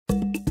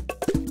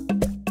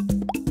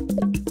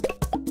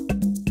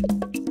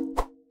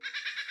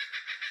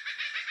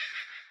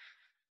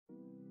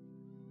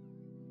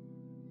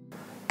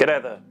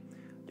G'day there.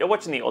 You're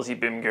watching the Aussie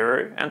Boom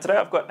Guru, and today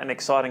I've got an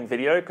exciting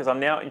video because I'm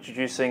now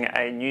introducing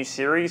a new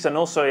series and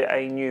also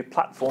a new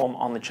platform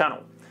on the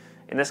channel.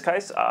 In this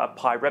case,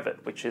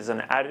 pyRevit, which is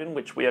an add-in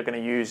which we are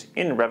going to use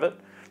in Revit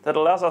that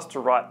allows us to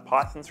write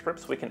Python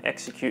scripts we can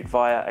execute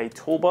via a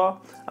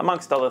toolbar,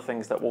 amongst other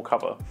things that we'll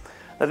cover.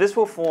 Now this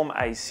will form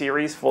a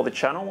series for the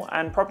channel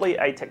and probably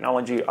a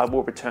technology I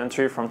will return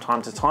to from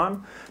time to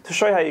time to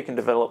show how you can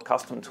develop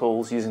custom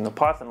tools using the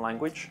Python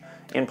language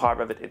in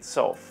pyRevit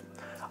itself.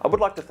 I would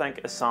like to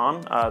thank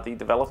Asan, the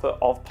developer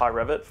of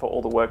pyRevit, for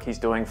all the work he's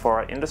doing for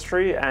our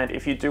industry, and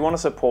if you do want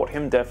to support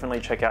him,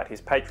 definitely check out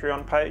his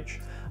Patreon page.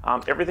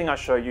 Everything I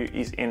show you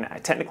is in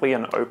technically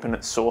an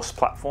open source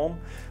platform,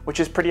 which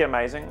is pretty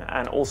amazing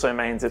and also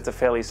means it's a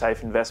fairly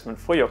safe investment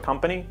for your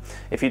company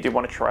if you do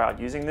want to try out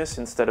using this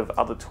instead of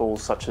other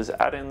tools such as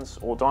add-ins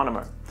or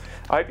Dynamo.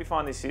 I hope you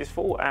find this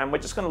useful, and we're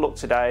just going to look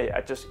today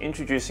at just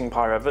introducing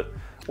pyRevit,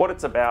 what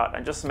it's about,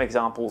 and just some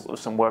examples of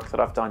some work that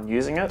I've done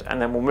using it, and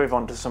then we'll move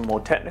on to some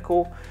more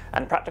technical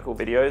and practical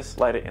videos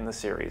later in the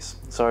series.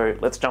 So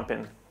let's jump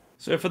in.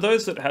 So for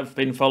those that have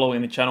been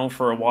following the channel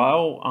for a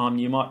while,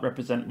 you might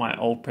represent my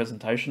old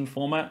presentation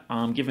format.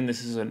 Given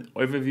this is an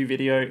overview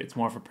video, it's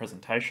more of a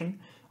presentation.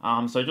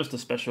 So just a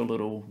special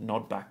little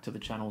nod back to the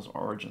channel's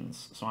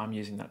origins. So I'm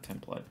using that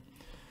template.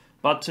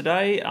 But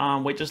today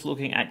we're just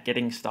looking at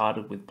getting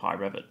started with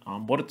pyRevit,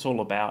 what it's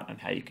all about and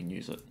how you can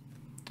use it.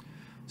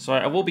 So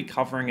I will be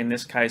covering in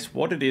this case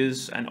what it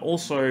is and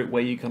also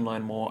where you can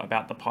learn more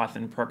about the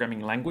Python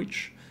programming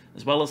language,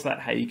 as well as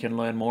that how you can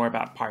learn more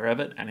about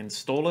pyRevit and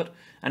install it.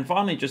 And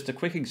finally, just a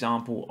quick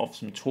example of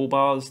some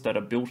toolbars that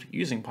are built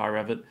using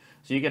pyRevit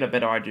so you get a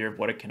better idea of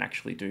what it can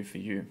actually do for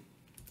you.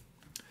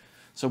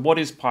 So what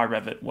is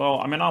pyRevit?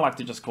 Well, I mean, I like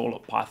to just call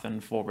it Python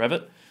for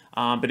Revit,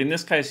 but in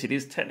this case, it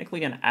is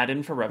technically an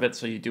add-in for Revit,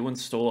 so you do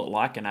install it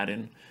like an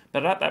add-in,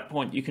 but at that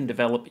point, you can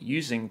develop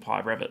using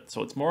pyRevit.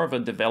 So it's more of a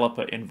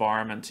developer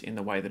environment in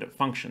the way that it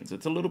functions.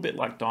 It's a little bit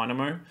like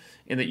Dynamo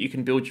in that you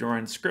can build your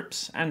own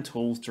scripts and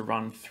tools to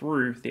run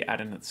through the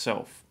add-in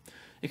itself.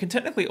 You can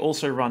technically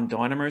also run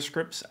Dynamo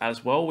scripts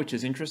as well, which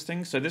is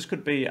interesting. So this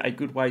could be a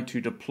good way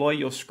to deploy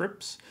your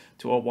scripts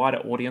to a wider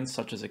audience,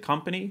 such as a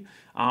company,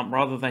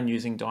 rather than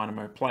using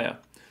Dynamo Player.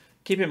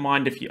 Keep in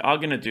mind, if you are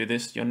going to do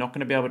this, you're not going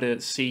to be able to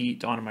see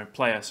Dynamo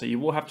Player. So you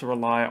will have to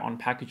rely on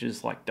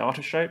packages like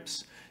data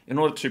shapes in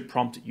order to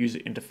prompt user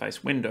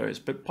interface windows.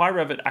 But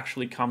pyRevit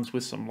actually comes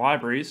with some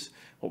libraries,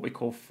 what we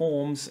call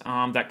forms,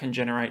 that can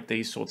generate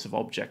these sorts of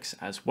objects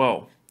as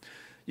well.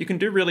 You can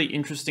do really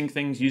interesting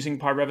things using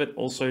pyRevit,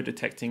 also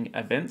detecting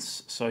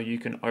events, so you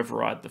can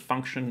override the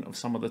function of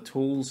some of the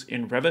tools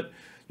in Revit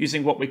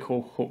using what we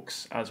call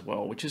hooks as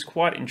well, which is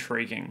quite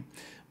intriguing.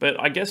 But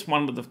I guess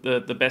one of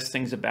the best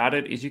things about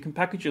it is you can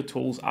package your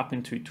tools up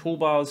into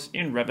toolbars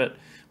in Revit,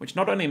 which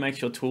not only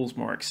makes your tools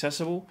more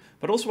accessible,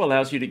 but also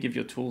allows you to give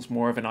your tools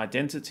more of an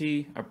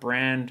identity, a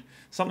brand,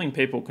 something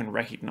people can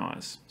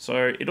recognize.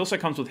 So it also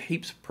comes with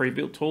heaps of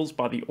pre-built tools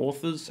by the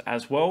authors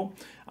as well,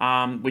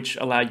 which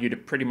allow you to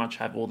pretty much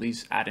have all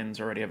these add-ins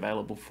already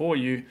available for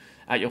you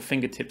at your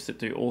fingertips that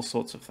do all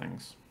sorts of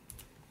things.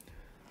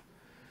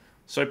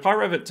 So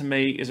pyRevit to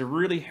me is a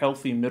really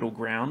healthy middle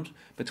ground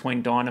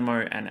between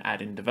Dynamo and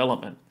add-in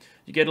development.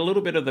 You get a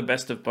little bit of the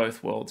best of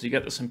both worlds. You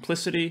get the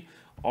simplicity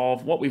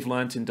of what we've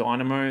learned in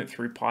Dynamo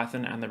through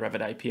Python and the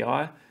Revit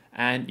API,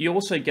 and you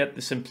also get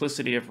the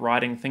simplicity of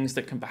writing things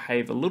that can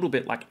behave a little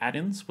bit like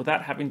add-ins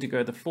without having to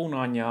go the full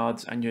 9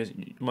 yards and you're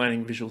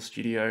learning Visual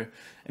Studio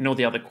and all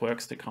the other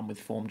quirks that come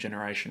with form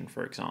generation,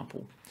 for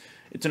example.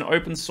 It's an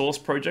open source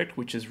project,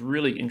 which is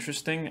really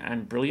interesting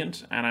and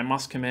brilliant, and I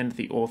must commend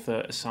the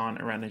author Asan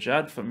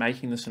for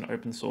making this an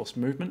open source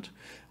movement.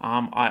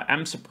 I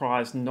am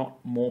surprised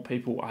not more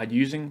people are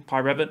using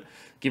pyRevit,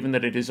 given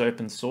that it is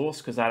open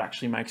source, because that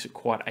actually makes it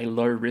quite a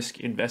low risk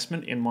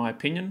investment in my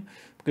opinion.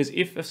 Because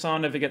if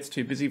Asan ever gets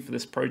too busy for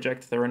this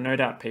project, there are no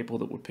doubt people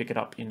that would pick it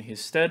up in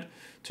his stead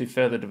to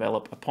further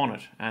develop upon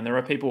it. And there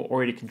are people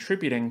already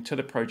contributing to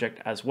the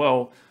project as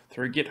well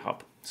through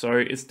GitHub. So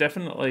it's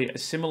definitely a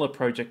similar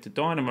project to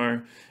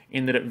Dynamo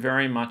in that it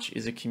very much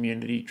is a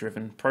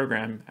community-driven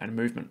program and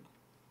movement.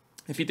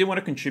 If you do want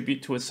to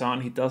contribute to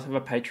Asan, he does have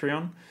a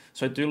Patreon.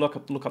 So do look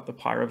up the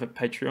pyRevit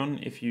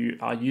Patreon. If you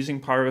are using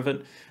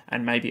pyRevit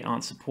and maybe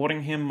aren't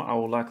supporting him, I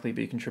will likely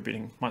be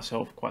contributing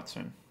myself quite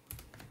soon.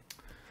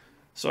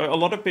 So a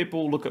lot of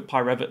people look at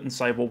pyRevit and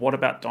say, well, what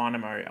about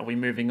Dynamo? Are we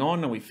moving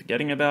on? Are we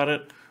forgetting about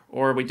it?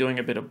 Or are we doing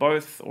a bit of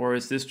both? Or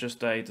is this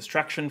just a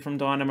distraction from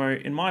Dynamo?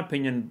 In my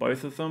opinion,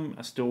 both of them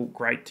are still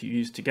great to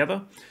use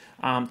together.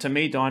 To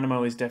me,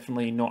 Dynamo is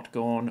definitely not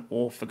gone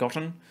or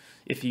forgotten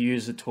if you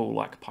use a tool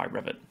like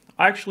pyRevit.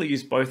 I actually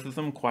use both of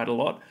them quite a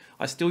lot.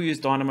 I still use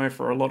Dynamo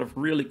for a lot of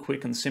really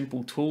quick and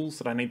simple tools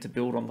that I need to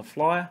build on the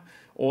fly,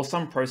 or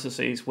some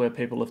processes where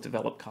people have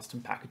developed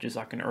custom packages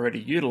I can already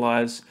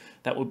utilize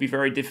that would be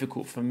very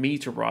difficult for me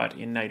to write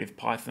in native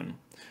Python.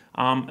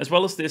 As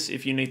well as this,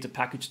 if you need to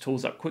package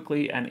tools up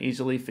quickly and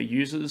easily for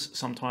users,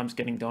 sometimes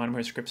getting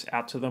Dynamo scripts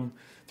out to them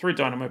through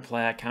Dynamo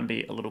Player can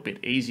be a little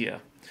bit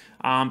easier.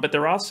 But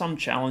there are some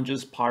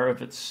challenges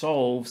pyRevit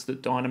solves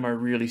that Dynamo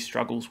really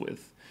struggles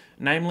with.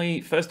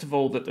 Namely, first of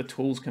all, that the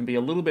tools can be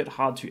a little bit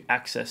hard to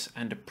access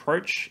and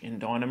approach in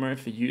Dynamo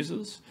for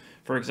users.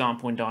 For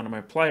example, in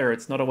Dynamo Player,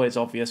 it's not always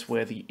obvious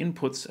where the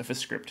inputs of a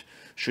script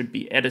should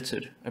be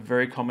edited, a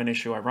very common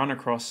issue I run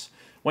across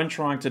when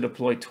trying to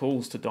deploy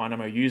tools to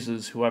Dynamo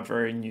users who are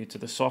very new to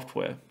the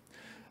software.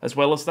 As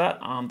well as that,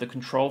 the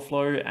control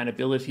flow and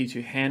ability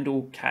to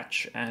handle,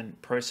 catch,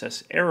 and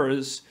process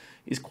errors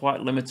is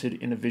quite limited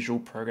in a visual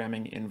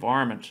programming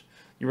environment.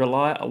 You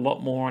rely a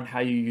lot more on how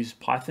you use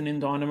Python in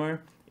Dynamo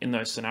in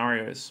those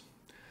scenarios.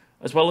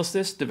 As well as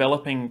this,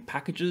 developing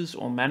packages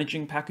or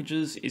managing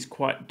packages is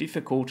quite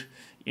difficult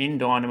in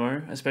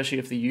Dynamo, especially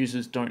if the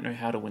users don't know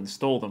how to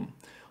install them.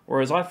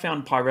 Whereas I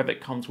found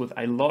pyRevit comes with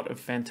a lot of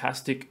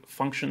fantastic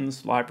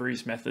functions,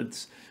 libraries,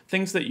 methods,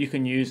 things that you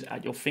can use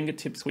at your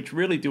fingertips, which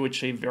really do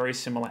achieve very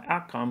similar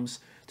outcomes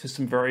to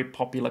some very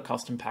popular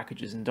custom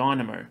packages in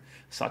Dynamo,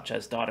 such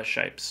as data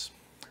shapes.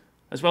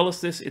 As well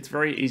as this, it's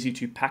very easy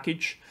to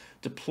package,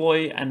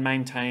 deploy, and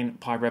maintain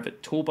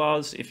pyRevit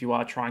toolbars if you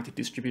are trying to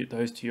distribute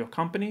those to your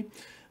company.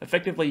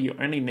 Effectively, you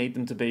only need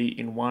them to be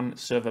in one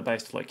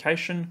server-based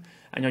location,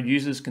 and your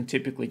users can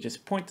typically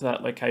just point to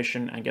that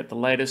location and get the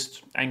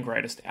latest and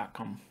greatest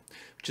outcome,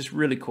 which is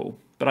really cool.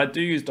 But I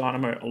do use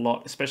Dynamo a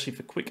lot, especially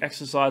for quick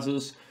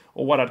exercises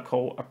or what I'd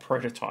call a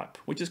prototype,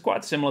 which is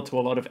quite similar to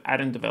a lot of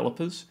add-in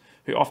developers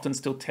who often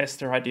still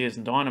test their ideas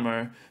in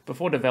Dynamo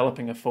before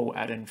developing a full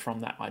add-in from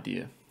that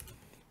idea.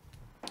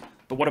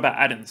 But what about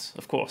add-ins?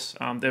 Of course,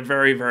 they're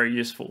very, very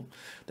useful.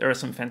 There are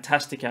some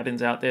fantastic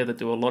add-ins out there that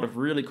do a lot of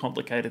really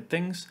complicated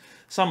things.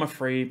 Some are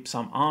free,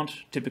 some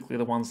aren't. Typically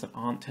the ones that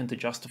aren't tend to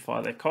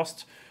justify their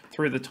cost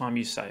through the time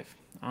you save.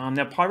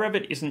 Now,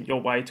 pyRevit isn't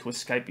your way to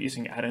escape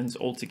using add-ins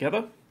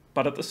altogether,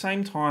 but at the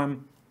same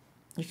time,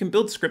 you can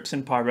build scripts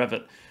in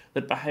pyRevit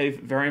that behave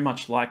very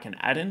much like an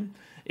add-in,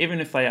 even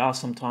if they are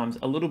sometimes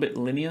a little bit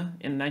linear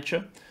in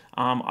nature.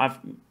 I've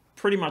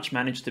pretty much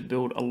managed to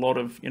build a lot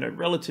of,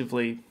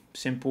 relatively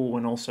simple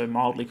and also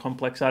mildly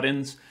complex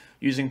add-ins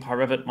using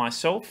pyRevit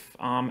myself,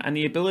 and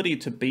the ability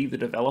to be the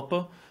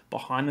developer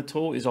behind the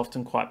tool is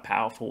often quite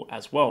powerful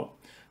as well,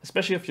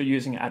 especially if you're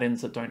using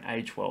add-ins that don't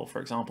age well.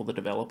 For example, the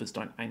developers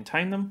don't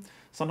maintain them.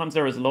 Sometimes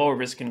there is lower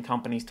risk in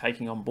companies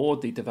taking on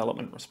board the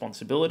development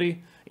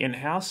responsibility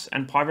in-house,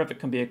 and pyRevit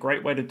can be a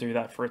great way to do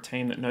that for a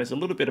team that knows a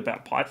little bit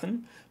about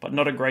Python, but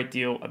not a great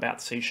deal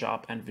about C#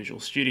 and Visual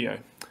Studio.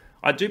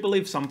 I do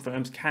believe some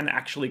firms can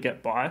actually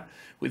get by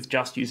with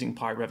just using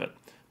pyRevit,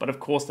 but of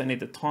course they need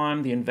the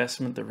time, the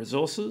investment, the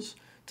resources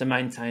to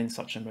maintain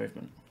such a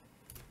movement.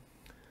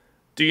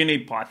 Do you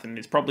need Python?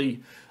 It's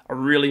probably a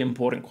really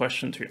important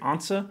question to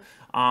answer.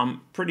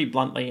 Pretty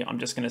bluntly, I'm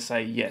just going to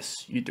say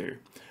yes, you do.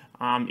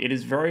 It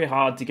is very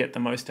hard to get the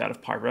most out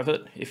of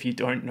pyRevit if you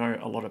don't know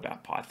a lot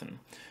about Python.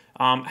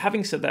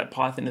 Having said that,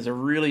 Python is a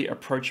really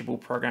approachable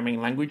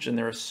programming language, and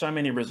there are so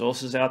many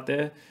resources out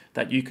there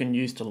that you can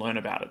use to learn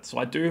about it. So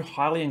I do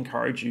highly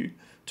encourage you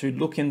to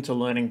look into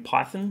learning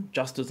Python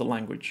just as a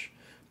language.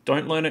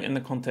 Don't learn it in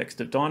the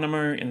context of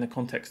Dynamo, in the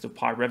context of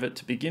pyRevit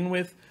to begin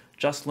with.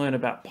 Just learn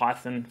about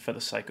Python for the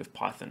sake of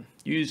Python.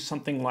 Use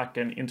something like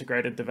an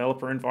integrated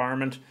developer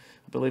environment.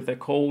 I believe they're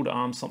called.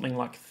 Something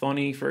like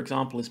Thonny, for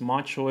example, is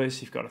my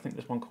choice. You've got, I think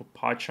there's one called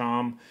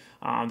PyCharm.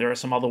 There are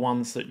some other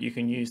ones that you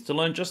can use to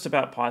learn just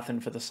about Python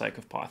for the sake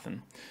of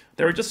Python.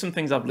 There are just some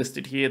things I've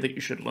listed here that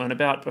you should learn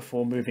about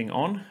before moving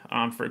on.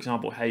 For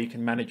example, how you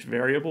can manage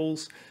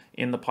variables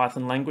in the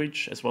Python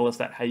language, as well as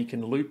that how you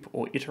can loop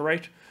or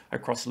iterate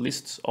across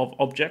lists of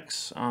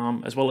objects,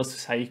 as well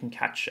as how you can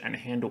catch and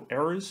handle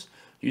errors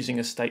using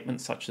a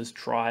statement such as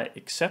try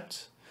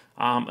except,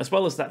 as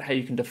well as that how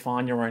you can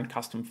define your own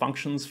custom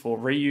functions for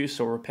reuse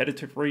or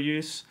repetitive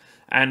reuse,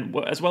 and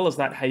as well as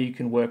that how you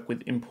can work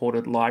with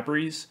imported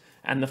libraries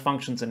and the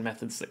functions and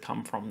methods that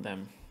come from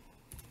them.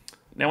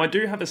 Now, I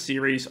do have a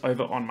series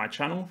over on my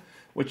channel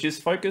which is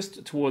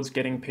focused towards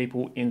getting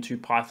people into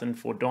Python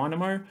for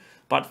Dynamo,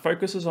 but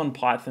focuses on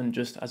Python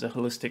just as a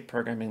holistic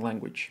programming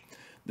language.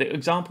 The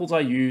examples I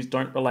use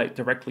don't relate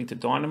directly to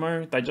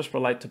Dynamo, they just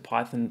relate to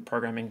Python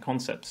programming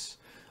concepts.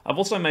 I've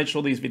also made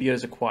sure these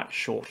videos are quite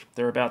short.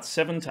 They're about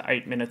 7 to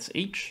 8 minutes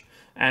each,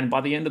 and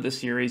by the end of the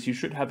series, you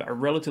should have a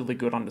relatively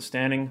good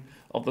understanding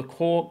of the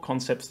core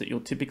concepts that you'll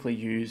typically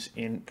use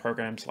in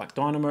programs like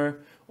Dynamo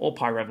or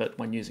pyRevit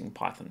when using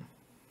Python.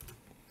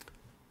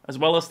 As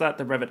well as that,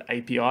 the Revit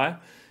API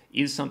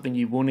is something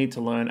you will need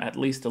to learn at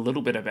least a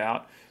little bit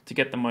about to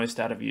get the most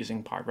out of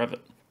using pyRevit.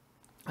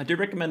 I do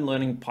recommend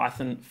learning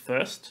Python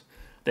first,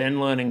 then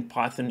learning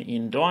Python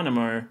in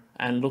Dynamo,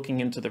 and looking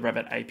into the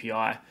Revit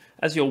API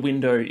as your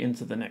window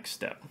into the next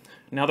step.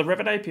 Now, the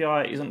Revit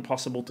API isn't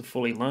possible to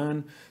fully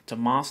learn, to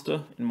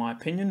master, in my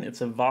opinion.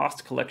 It's a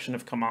vast collection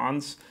of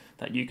commands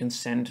that you can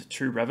send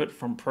to Revit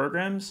from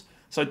programs.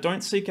 So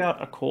don't seek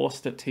out a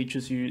course that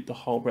teaches you the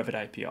whole Revit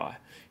API.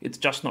 It's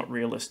just not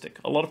realistic.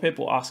 A lot of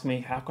people ask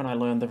me, how can I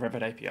learn the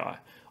Revit API?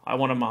 I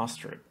want to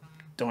master it.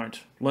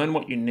 Don't. Learn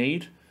what you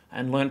need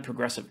and learn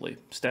progressively,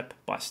 step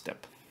by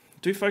step.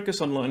 Do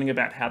focus on learning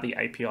about how the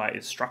API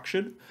is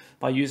structured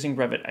by using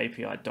Revit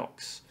API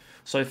docs.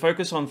 So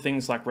focus on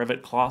things like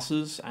Revit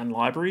classes and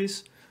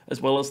libraries,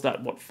 as well as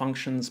what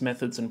functions,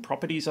 methods, and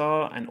properties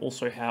are, and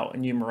also how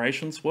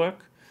enumerations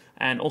work,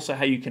 and also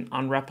how you can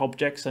unwrap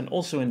objects, and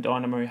also in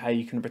Dynamo, how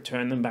you can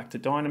return them back to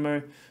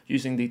Dynamo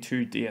using the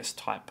 2DS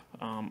type,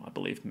 I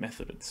believe,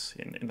 methods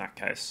in that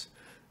case.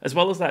 As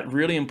well as that,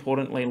 really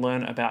importantly,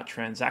 learn about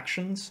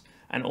transactions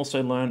and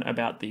also learn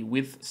about the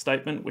with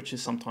statement, which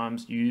is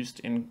sometimes used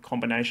in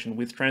combination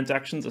with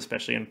transactions,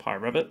 especially in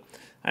pyRevit.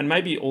 And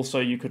maybe also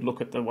you could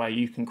look at the way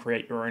you can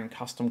create your own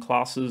custom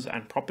classes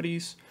and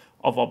properties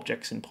of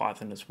objects in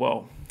Python as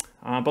well.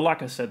 But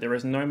like I said, there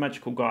is no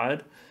magical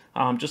guide,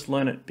 just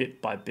learn it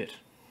bit by bit.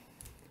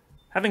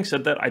 Having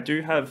said that, I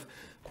do have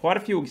quite a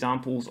few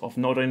examples of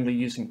not only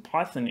using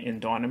Python in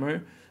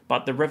Dynamo,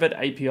 but the Revit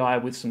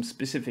API with some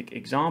specific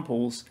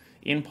examples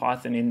in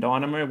Python in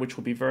Dynamo, which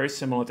will be very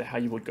similar to how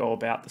you would go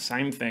about the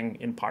same thing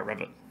in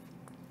pyRevit.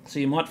 So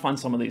you might find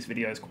some of these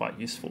videos quite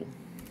useful.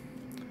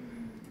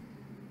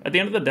 At the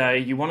end of the day,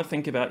 you want to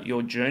think about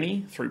your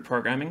journey through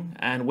programming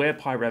and where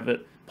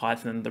pyRevit,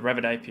 Python, the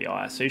Revit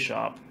API, C#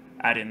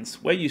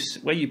 add-ins, where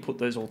you put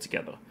those all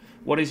together.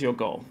 What is your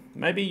goal?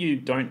 Maybe you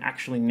don't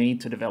actually need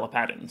to develop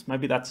add-ins.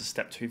 Maybe that's a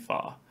step too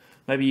far.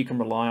 Maybe you can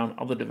rely on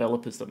other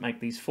developers that make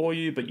these for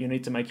you, but you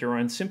need to make your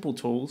own simple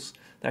tools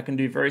that can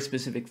do very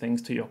specific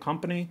things to your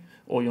company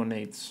or your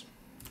needs.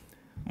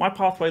 My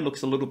pathway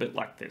looks a little bit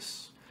like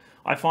this.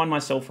 I find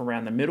myself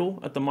around the middle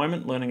at the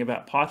moment, learning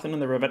about Python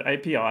and the Revit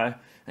API,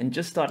 and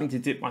just starting to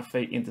dip my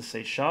feet into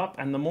C#.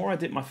 And the more I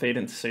dip my feet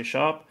into C#,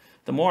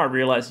 the more I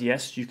realize,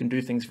 yes, you can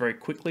do things very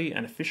quickly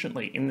and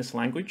efficiently in this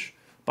language,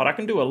 but I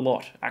can do a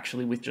lot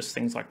actually with just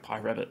things like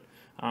pyRevit.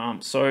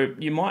 So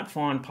you might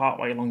find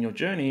partway along your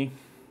journey,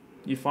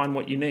 you find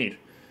what you need.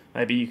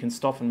 Maybe you can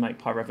stop and make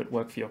pyRevit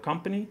work for your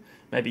company.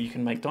 Maybe you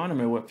can make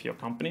Dynamo work for your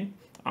company.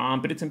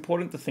 But it's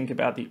important to think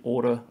about the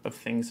order of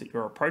things that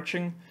you're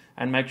approaching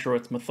and make sure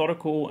it's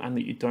methodical and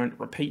that you don't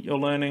repeat your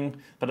learning,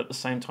 but at the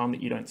same time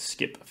that you don't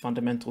skip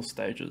fundamental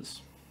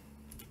stages.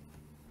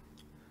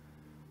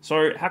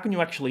 So how can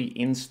you actually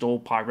install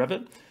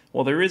pyRevit?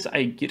 Well, there is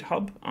a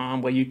GitHub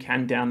where you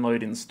can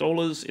download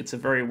installers. It's a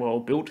very well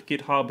built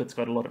GitHub. It's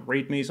got a lot of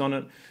readmes on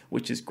it,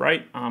 which is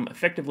great.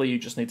 Effectively, you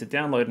just need to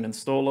download an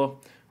installer,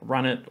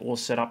 run it, or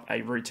set up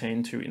a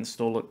routine to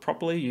install it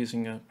properly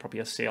using probably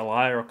a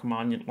CLI or a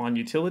command line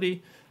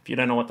utility. If you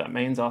don't know what that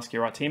means, ask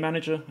your IT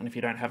manager. And if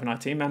you don't have an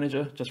IT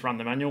manager, just run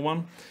the manual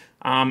one.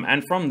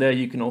 And from there,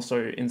 you can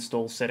also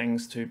install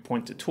settings to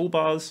point to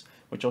toolbars,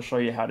 which I'll show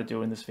you how to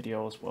do in this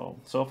video as well.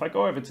 So if I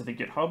go over to the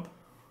GitHub,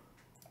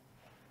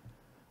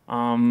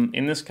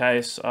 in this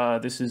case,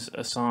 this is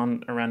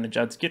Asan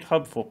Aranajad's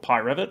GitHub for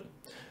pyRevit.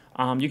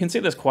 You can see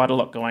there's quite a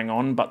lot going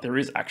on, but there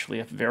is actually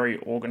a very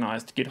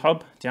organized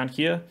GitHub down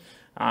here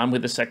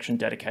with a section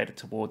dedicated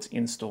towards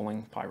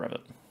installing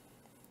pyRevit.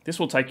 This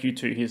will take you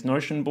to his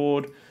Notion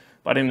board,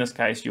 but in this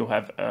case, you'll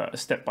have a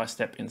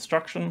step-by-step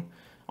instruction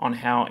on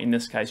how, in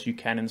this case, you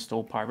can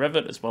install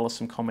pyRevit, as well as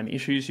some common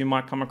issues you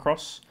might come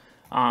across.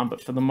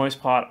 But for the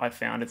most part, I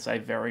found it's a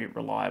very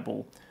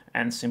reliable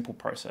and simple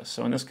process.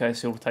 So in this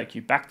case, it will take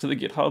you back to the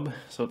GitHub.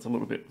 So it's a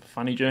little bit of a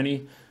funny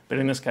journey, but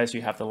in this case,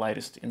 you have the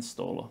latest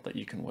installer that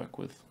you can work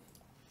with.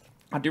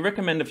 I do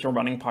recommend if you're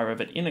running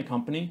pyRevit in a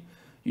company,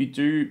 you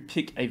do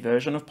pick a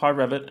version of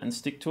pyRevit and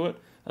stick to it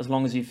as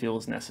long as you feel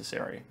is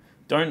necessary.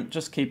 Don't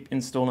just keep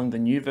installing the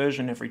new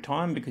version every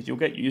time because you'll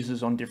get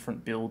users on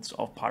different builds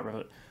of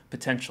pyRevit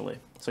potentially.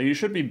 So you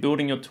should be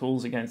building your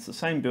tools against the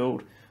same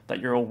build that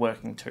you're all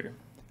working to.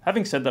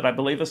 Having said that, I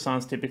believe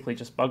Asan's typically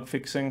just bug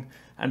fixing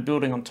and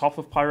building on top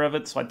of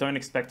pyRevit, so I don't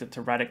expect it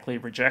to radically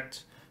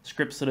reject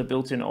scripts that are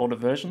built in older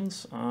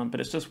versions,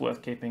 but it's just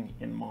worth keeping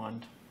in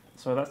mind.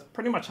 So that's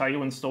pretty much how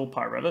you install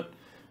pyRevit.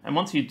 And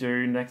once you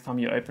do, next time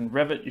you open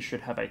Revit, you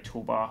should have a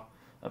toolbar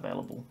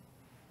available.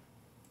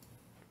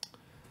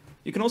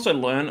 You can also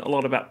learn a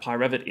lot about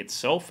pyRevit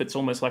itself. It's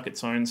almost like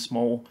its own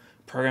small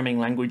programming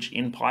language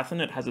in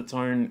Python. It has its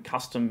own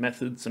custom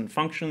methods and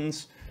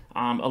functions.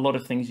 A lot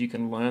of things you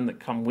can learn that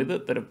come with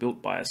it that are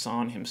built by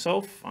Asan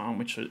himself,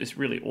 which is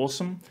really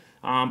awesome.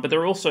 But there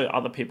are also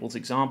other people's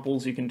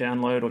examples you can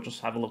download or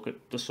just have a look at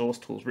the source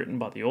tools written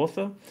by the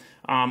author.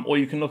 Or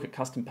you can look at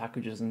custom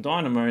packages in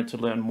Dynamo to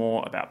learn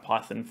more about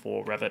Python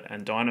for Revit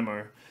and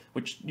Dynamo,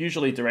 which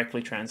usually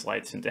directly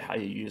translates into how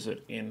you use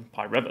it in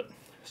pyRevit.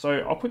 So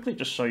I'll quickly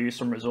just show you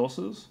some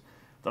resources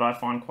that I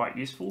find quite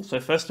useful. So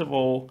first of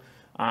all,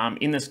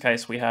 in this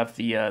case, we have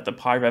the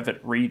pyRevit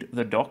read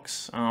the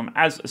docs.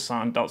 As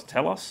Asan does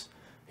tell us,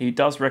 he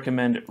does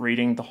recommend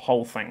reading the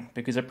whole thing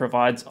because it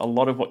provides a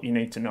lot of what you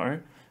need to know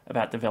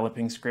about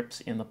developing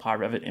scripts in the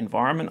pyRevit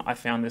environment. I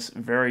found this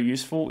very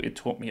useful. It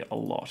taught me a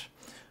lot.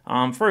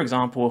 For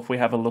example, if we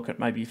have a look at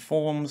maybe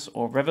forms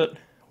or Revit,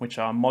 which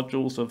are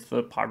modules of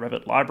the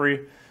pyRevit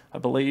library. I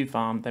believe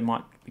they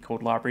might be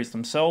called libraries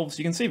themselves.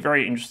 You can see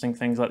very interesting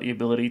things like the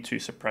ability to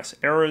suppress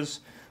errors,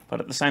 but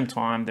at the same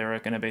time, there are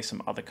going to be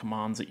some other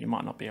commands that you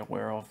might not be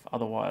aware of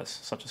otherwise,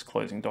 such as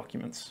closing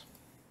documents.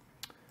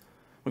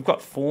 We've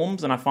got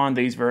forms, and I find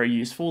these very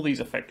useful.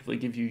 These effectively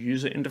give you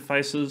user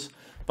interfaces,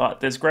 but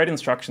there's great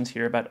instructions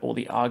here about all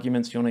the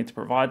arguments you'll need to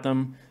provide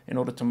them in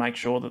order to make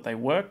sure that they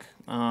work.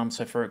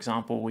 So for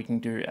example, we can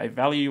do a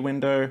value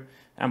window,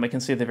 and we can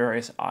see the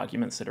various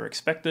arguments that are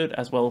expected,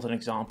 as well as an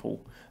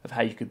example of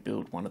how you could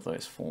build one of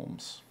those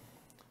forms.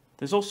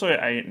 There's also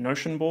a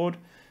Notion board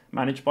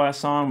managed by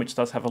Hassan, which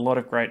does have a lot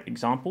of great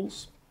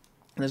examples.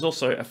 And there's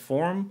also a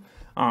forum,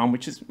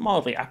 which is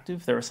mildly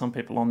active. There are some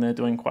people on there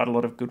doing quite a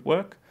lot of good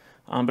work.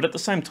 But at the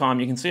same time,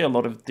 you can see a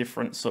lot of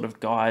different sort of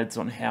guides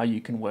on how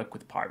you can work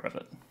with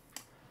pyRevit.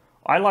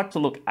 I like to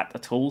look at the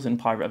tools in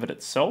pyRevit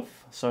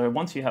itself. So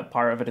once you have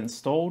pyRevit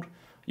installed,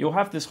 you'll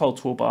have this whole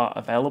toolbar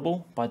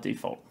available by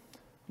default.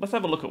 Let's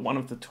have a look at one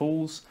of the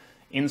tools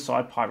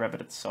inside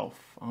pyRevit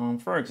itself.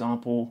 For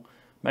example,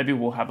 maybe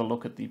we'll have a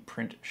look at the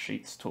print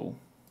sheets tool.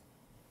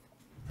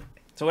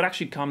 So it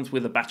actually comes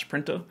with a batch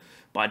printer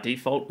by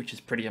default, which is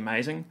pretty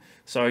amazing.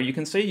 So you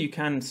can see you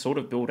can sort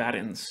of build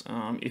add-ins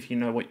if you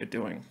know what you're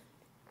doing.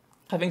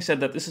 Having said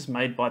that, this is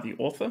made by the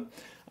author.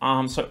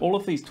 So all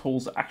of these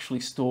tools are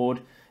actually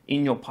stored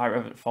in your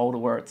pyRevit folder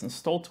where it's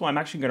installed to. I'm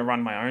actually going to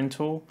run my own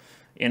tool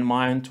in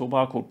my own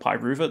toolbar called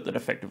pyRoovit that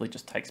effectively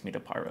just takes me to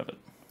pyRevit.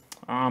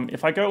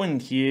 If I go in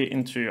here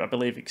into, I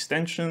believe,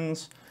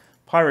 extensions,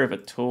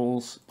 pyRevit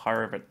tools,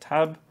 pyRevit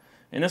tab,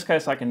 in this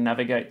case, I can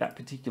navigate that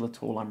particular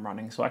tool I'm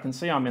running. So I can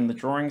see I'm in the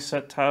drawing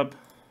set tab,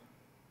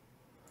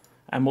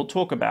 and we'll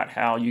talk about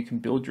how you can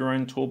build your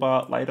own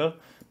toolbar later,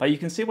 but you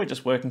can see we're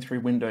just working through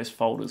Windows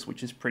folders,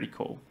 which is pretty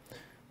cool.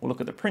 We'll look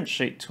at the print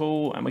sheet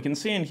tool, and we can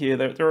see in here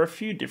that there are a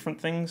few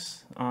different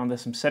things.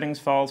 There's some settings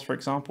files, for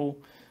example,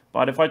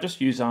 but if I just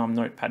use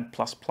Notepad++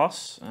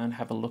 and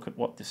have a look at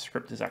what this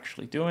script is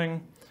actually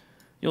doing,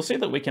 you'll see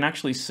that we can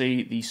actually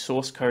see the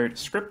source code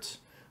script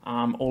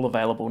all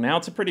available now.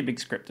 It's a pretty big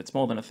script. It's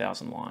more than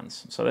 1,000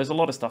 lines. So there's a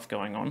lot of stuff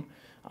going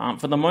on.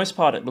 For the most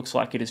part, it looks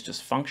like it is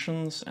just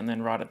functions, and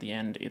then right at the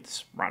end,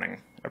 it's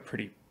running a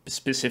pretty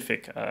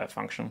specific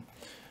function.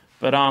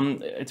 But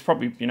it's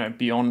probably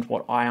beyond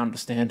what I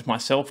understand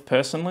myself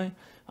personally.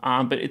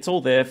 But it's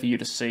all there for you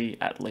to see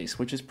at least,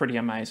 which is pretty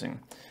amazing.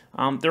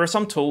 There are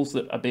some tools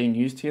that are being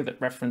used here that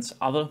reference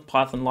other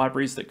Python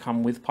libraries that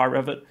come with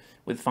pyRevit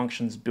with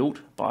functions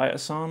built by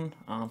Hassan.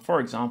 For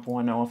example,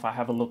 I know if I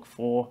have a look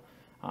for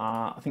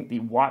I think the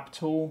wipe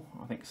tool,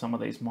 I think some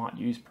of these might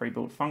use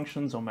pre-built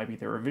functions, or maybe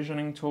the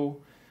revisioning tool,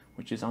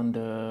 which is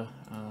under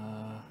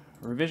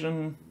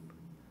revision,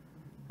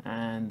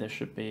 and there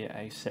should be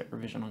a set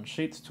revision on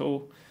sheets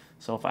tool.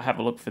 So if I have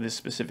a look for this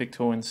specific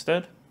tool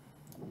instead,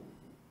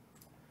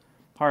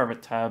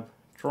 pyRevit tab,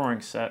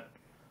 drawing set,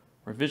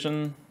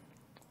 revision,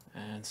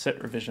 and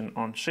set revision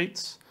on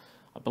sheets.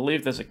 I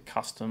believe there's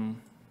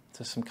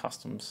some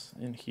customs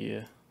in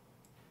here.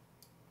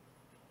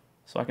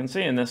 So I can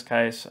see in this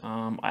case,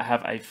 I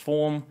have a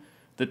form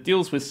that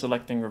deals with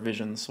selecting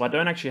revisions. So I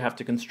don't actually have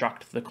to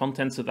construct the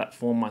contents of that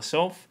form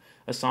myself.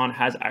 Hassan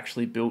has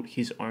actually built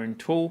his own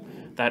tool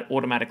that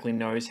automatically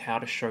knows how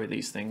to show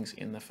these things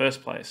in the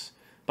first place.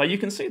 But you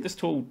can see this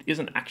tool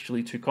isn't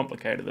actually too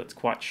complicated. It's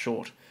quite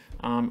short.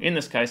 In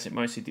this case, it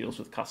mostly deals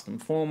with custom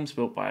forms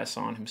built by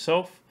Hassan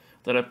himself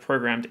that are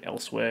programmed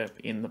elsewhere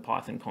in the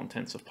Python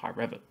contents of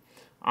pyRevit.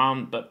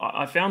 But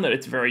I found that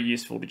it's very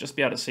useful to just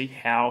be able to see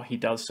how he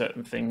does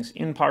certain things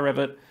in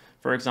pyRevit,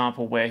 for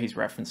example, where he's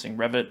referencing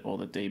Revit or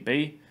the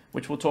DB,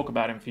 which we'll talk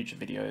about in future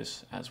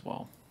videos as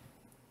well.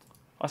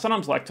 I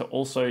sometimes like to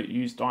also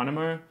use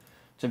Dynamo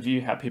to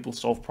view how people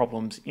solve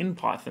problems in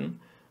Python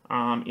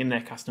in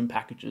their custom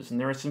packages. And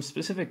there are some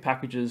specific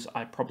packages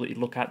I probably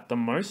look at the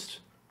most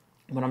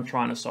when I'm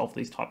trying to solve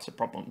these types of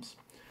problems.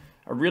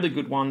 A really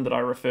good one that I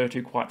refer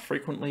to quite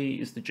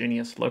frequently is the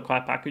Genius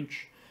Loci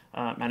package.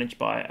 Managed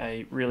by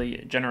a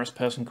really generous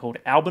person called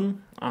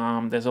Albin.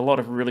 There's a lot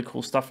of really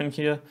cool stuff in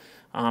here,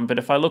 but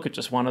if I look at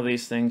just one of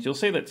these things, you'll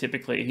see that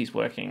typically he's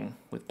working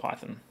with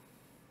Python.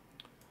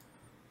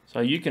 So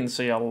you can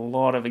see a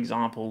lot of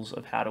examples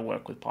of how to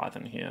work with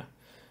Python here.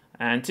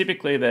 And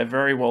typically they're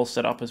very well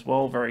set up as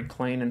well, very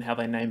clean in how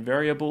they name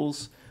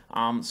variables.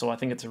 So I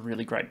think it's a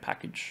really great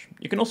package.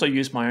 You can also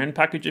use my own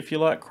package if you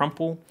like,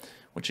 Crumple,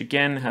 which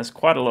again has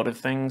quite a lot of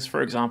things.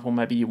 For example,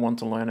 maybe you want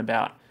to learn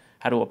about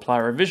how to apply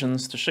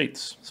revisions to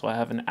sheets. So I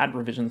have an add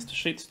revisions to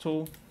sheets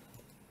tool.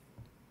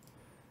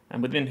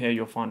 And within here,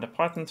 you'll find a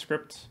Python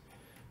script,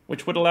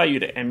 which would allow you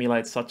to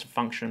emulate such a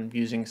function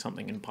using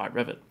something in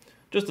pyRevit,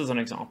 just as an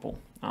example.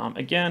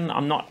 Again,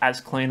 I'm not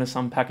as clean as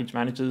some package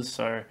managers,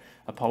 so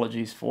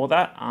apologies for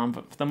that.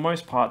 But for the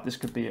most part, this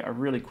could be a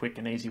really quick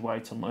and easy way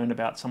to learn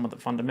about some of the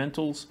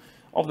fundamentals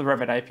of the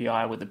Revit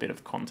API with a bit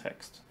of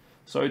context.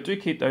 So do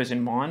keep those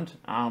in mind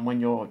when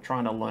you're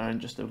trying to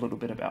learn just a little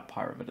bit about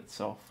pyRevit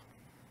itself.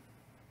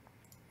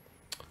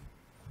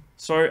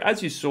 So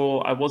as you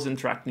saw, I was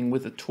interacting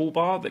with a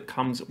toolbar that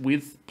comes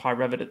with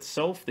pyRevit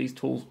itself. These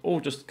tools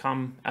all just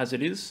come as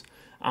it is.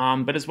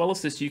 But as well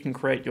as this, you can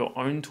create your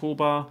own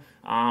toolbar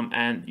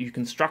and you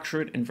can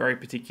structure it in very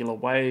particular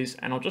ways.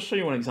 And I'll just show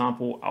you an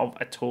example of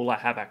a tool I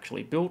have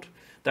actually built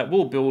that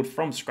will build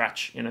from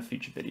scratch in a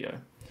future video.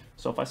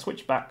 So if I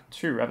switch back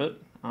to Revit,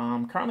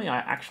 currently I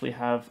actually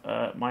have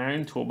my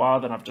own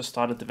toolbar that I've just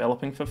started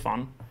developing for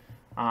fun,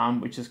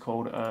 which is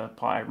called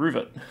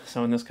pyRoovit.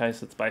 So in this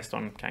case, it's based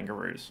on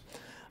kangaroos.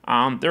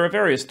 There are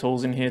various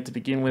tools in here to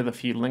begin with, a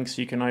few links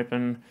you can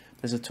open.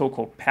 There's a tool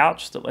called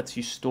Pouch that lets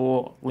you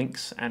store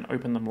links and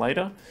open them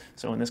later.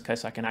 So in this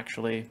case, I can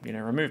actually,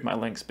 remove my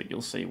links, but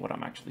you'll see what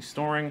I'm actually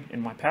storing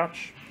in my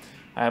pouch.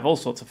 I have all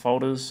sorts of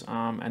folders,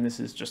 and this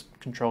is just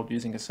controlled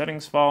using a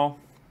settings file.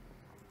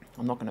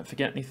 I'm not going to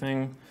forget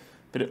anything,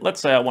 but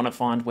let's say I want to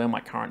find where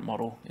my current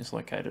model is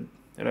located.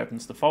 It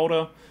opens the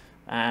folder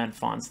and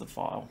finds the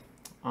file.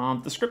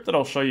 The script that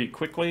I'll show you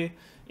quickly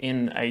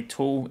in a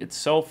tool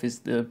itself is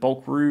the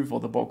bulk Roov or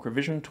the bulk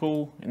revision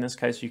tool. In this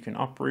case, you can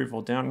uprev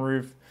or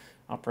downrev.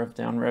 Uprev,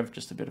 downrev,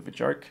 just a bit of a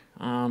joke.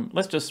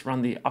 Let's just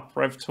run the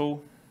uprev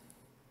tool.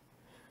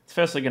 It's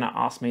firstly going to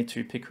ask me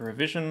to pick a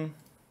revision.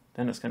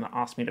 Then it's going to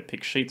ask me to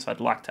pick sheets I'd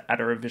like to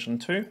add a revision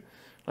to.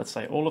 Let's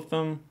say all of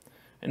them.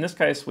 In this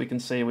case, we can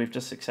see we've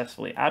just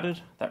successfully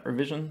added that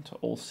revision to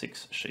all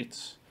 6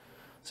 sheets.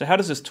 So how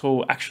does this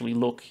tool actually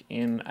look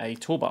in a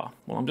toolbar?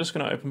 Well, I'm just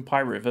going to open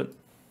pyRevit,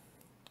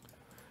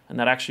 and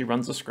that actually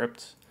runs the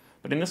script.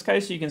 But in this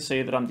case, you can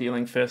see that I'm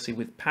dealing firstly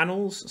with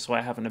panels. So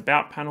I have an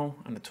About panel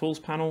and a Tools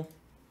panel.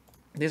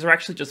 These are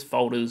actually just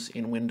folders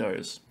in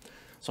Windows.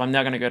 So I'm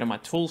now going to go to my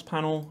Tools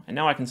panel, and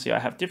now I can see I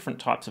have different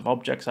types of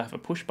objects. I have a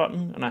push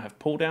button and I have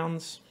pull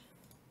downs.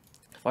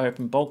 If I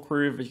open bulk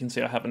Roov, you can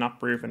see I have an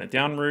uprev and a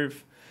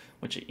downrev,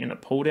 which are in a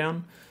pull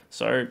down.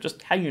 So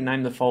just how you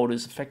name the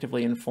folders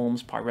effectively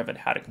informs pyRevit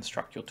how to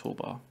construct your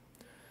toolbar.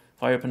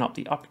 If I open up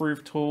the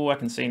uprev tool, I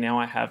can see now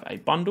I have a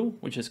bundle,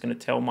 which is going to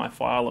tell my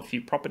file a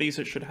few properties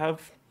it should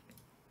have.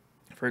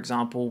 For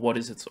example, what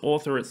is its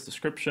author, its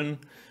description.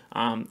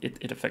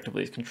 It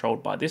effectively is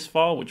controlled by this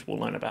file, which we'll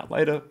learn about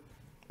later.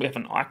 We have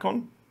an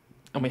icon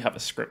and we have a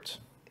script.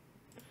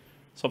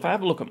 So if I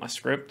have a look at my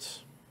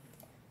script,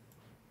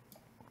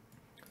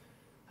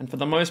 and for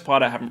the most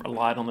part, I haven't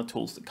relied on the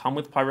tools that come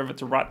with pyRevit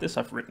to write this.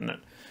 I've written it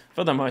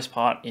for the most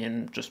part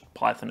in just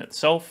Python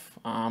itself.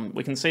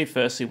 We can see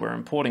firstly we're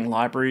importing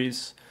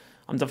libraries.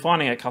 I'm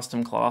defining a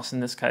custom class in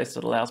this case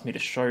that allows me to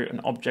show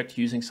an object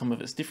using some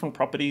of its different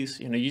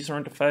properties in a user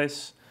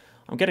interface.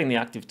 I'm getting the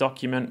active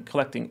document,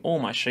 collecting all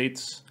my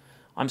sheets.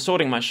 I'm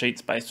sorting my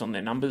sheets based on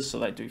their numbers so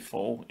they do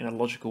fall in a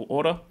logical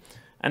order.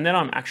 And then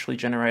I'm actually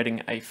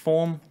generating a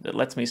form that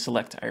lets me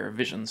select a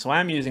revision. So I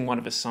am using one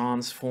of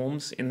Hassan's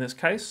forms in this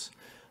case.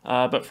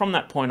 But from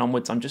that point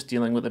onwards, I'm just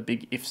dealing with a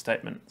big if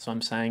statement. So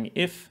I'm saying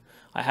if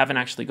I haven't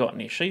actually got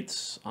any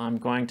sheets, I'm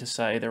going to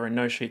say there are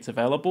no sheets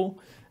available,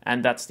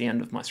 and that's the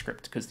end of my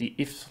script because the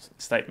if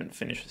statement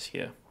finishes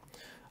here.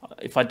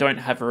 If I don't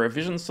have a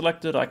revision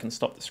selected, I can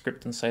stop the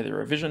script and say the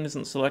revision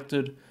isn't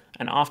selected.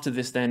 And after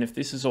this then, if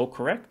this is all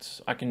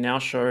correct, I can now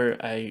show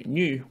a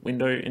new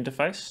window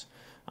interface.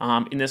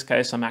 In this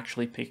case, I'm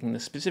actually picking the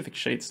specific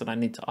sheets that I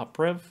need to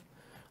uprev.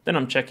 Then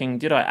I'm checking,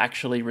 did I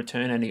actually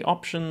return any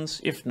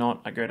options? If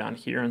not, I go down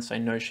here and say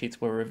no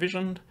sheets were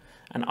revisioned.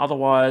 And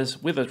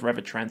otherwise, with a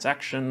Revit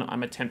transaction,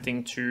 I'm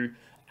attempting to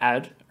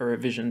add a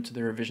revision to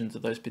the revisions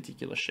of those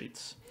particular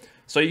sheets.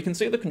 So you can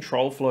see the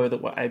control flow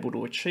that we're able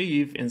to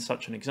achieve in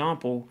such an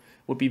example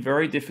would be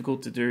very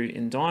difficult to do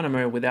in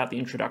Dynamo without the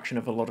introduction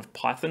of a lot of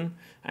Python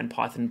and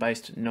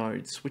Python-based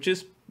nodes, which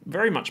is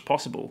very much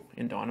possible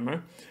in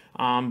Dynamo.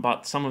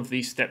 But some of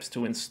these steps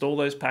to install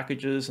those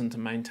packages and to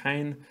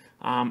maintain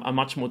are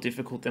much more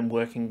difficult than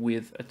working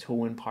with a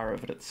tool in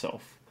pyRevit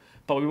itself.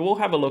 But we will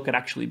have a look at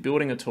actually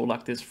building a tool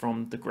like this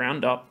from the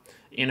ground up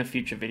in a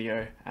future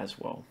video as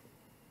well.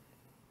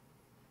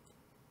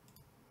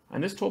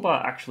 And this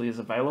toolbar actually is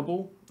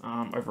available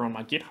over on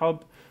my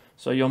GitHub.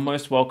 So you're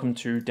most welcome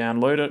to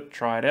download it,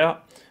 try it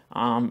out.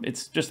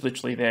 It's just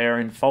literally there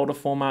in folder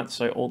format,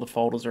 so all the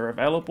folders are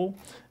available.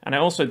 And I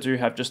also do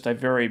have just a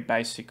very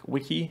basic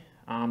wiki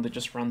that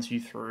just runs you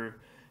through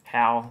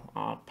how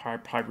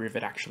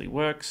pyRevit actually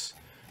works,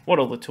 what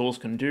all the tools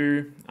can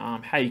do,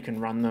 how you can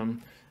run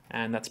them,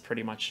 and that's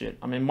pretty much it.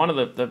 I mean, one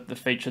of the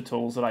feature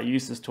tools that I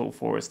use this tool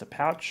for is the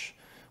Pouch,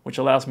 which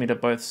allows me to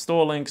both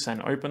store links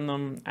and open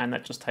them, and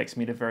that just takes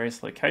me to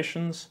various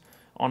locations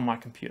on my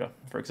computer,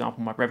 for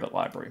example, my Revit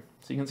library.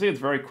 So you can see it's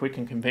very quick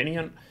and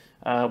convenient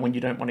when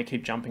you don't want to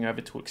keep jumping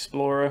over to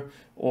Explorer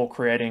or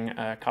creating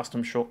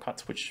custom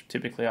shortcuts, which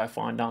typically I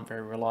find aren't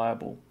very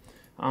reliable.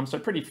 So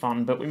pretty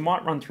fun, but we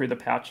might run through the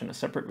Pouch in a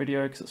separate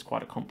video because it's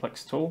quite a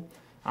complex tool,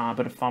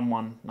 but a fun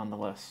one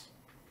nonetheless.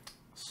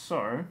 So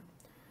I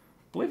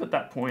believe at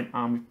that point,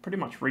 we've pretty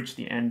much reached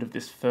the end of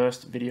this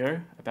first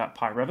video about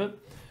pyRevit.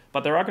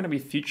 But there are going to be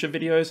future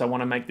videos. I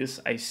want to make this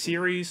a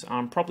series,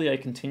 probably a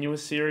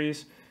continuous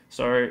series.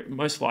 So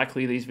most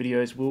likely these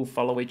videos will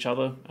follow each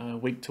other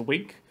week to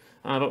week.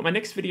 But my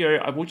next video,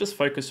 I will just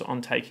focus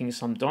on taking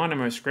some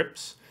Dynamo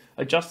scripts,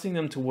 adjusting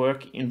them to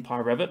work in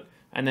pyRevit,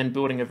 and then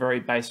building a very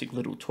basic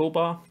little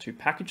toolbar to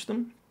package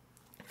them.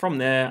 From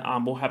there,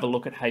 we'll have a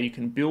look at how you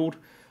can build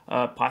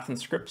Python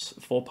scripts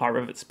for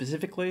pyRevit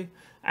specifically,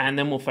 and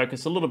then we'll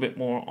focus a little bit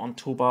more on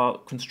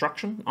toolbar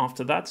construction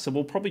after that. So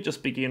we'll probably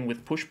just begin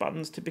with push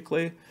buttons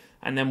typically,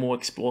 and then we'll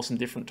explore some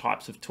different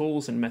types of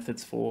tools and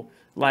methods for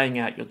laying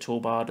out your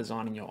toolbar,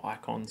 designing your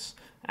icons,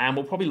 and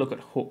we'll probably look at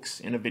hooks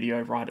in a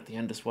video right at the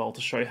end as well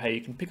to show how you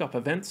can pick up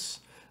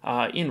events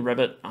in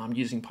Revit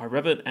using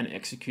pyRevit and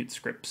execute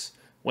scripts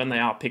when they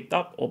are picked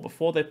up, or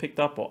before they're picked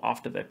up, or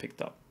after they're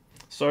picked up.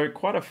 So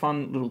quite a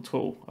fun little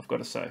tool, I've got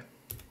to say.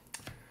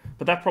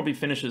 But that probably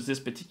finishes this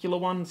particular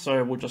one,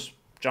 so we'll just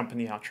jump in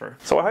the outro.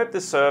 So I hope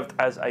this served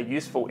as a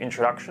useful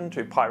introduction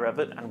to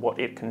pyRevit and what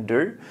it can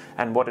do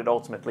and what it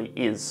ultimately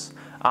is.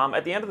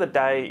 At the end of the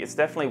day, it's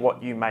definitely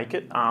what you make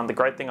it. The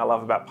great thing I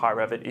love about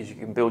pyRevit is you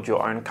can build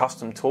your own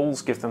custom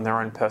tools, give them their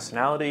own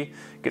personality,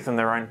 give them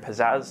their own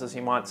pizzazz, as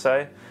you might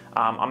say.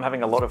 I'm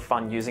having a lot of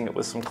fun using it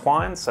with some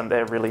clients, and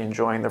they're really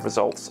enjoying the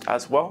results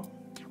as well.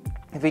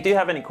 If you do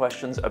have any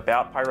questions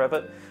about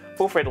pyRevit,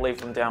 feel free to leave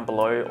them down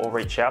below or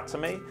reach out to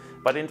me.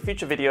 But in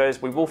future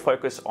videos, we will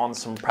focus on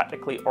some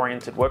practically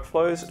oriented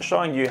workflows,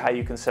 showing you how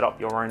you can set up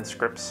your own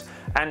scripts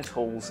and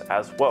tools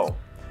as well.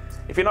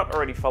 If you're not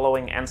already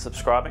following and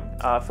subscribing,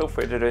 feel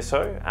free to do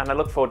so, and I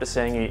look forward to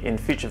seeing you in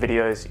future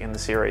videos in the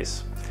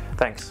series.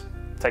 Thanks.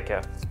 Take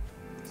care.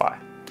 Bye.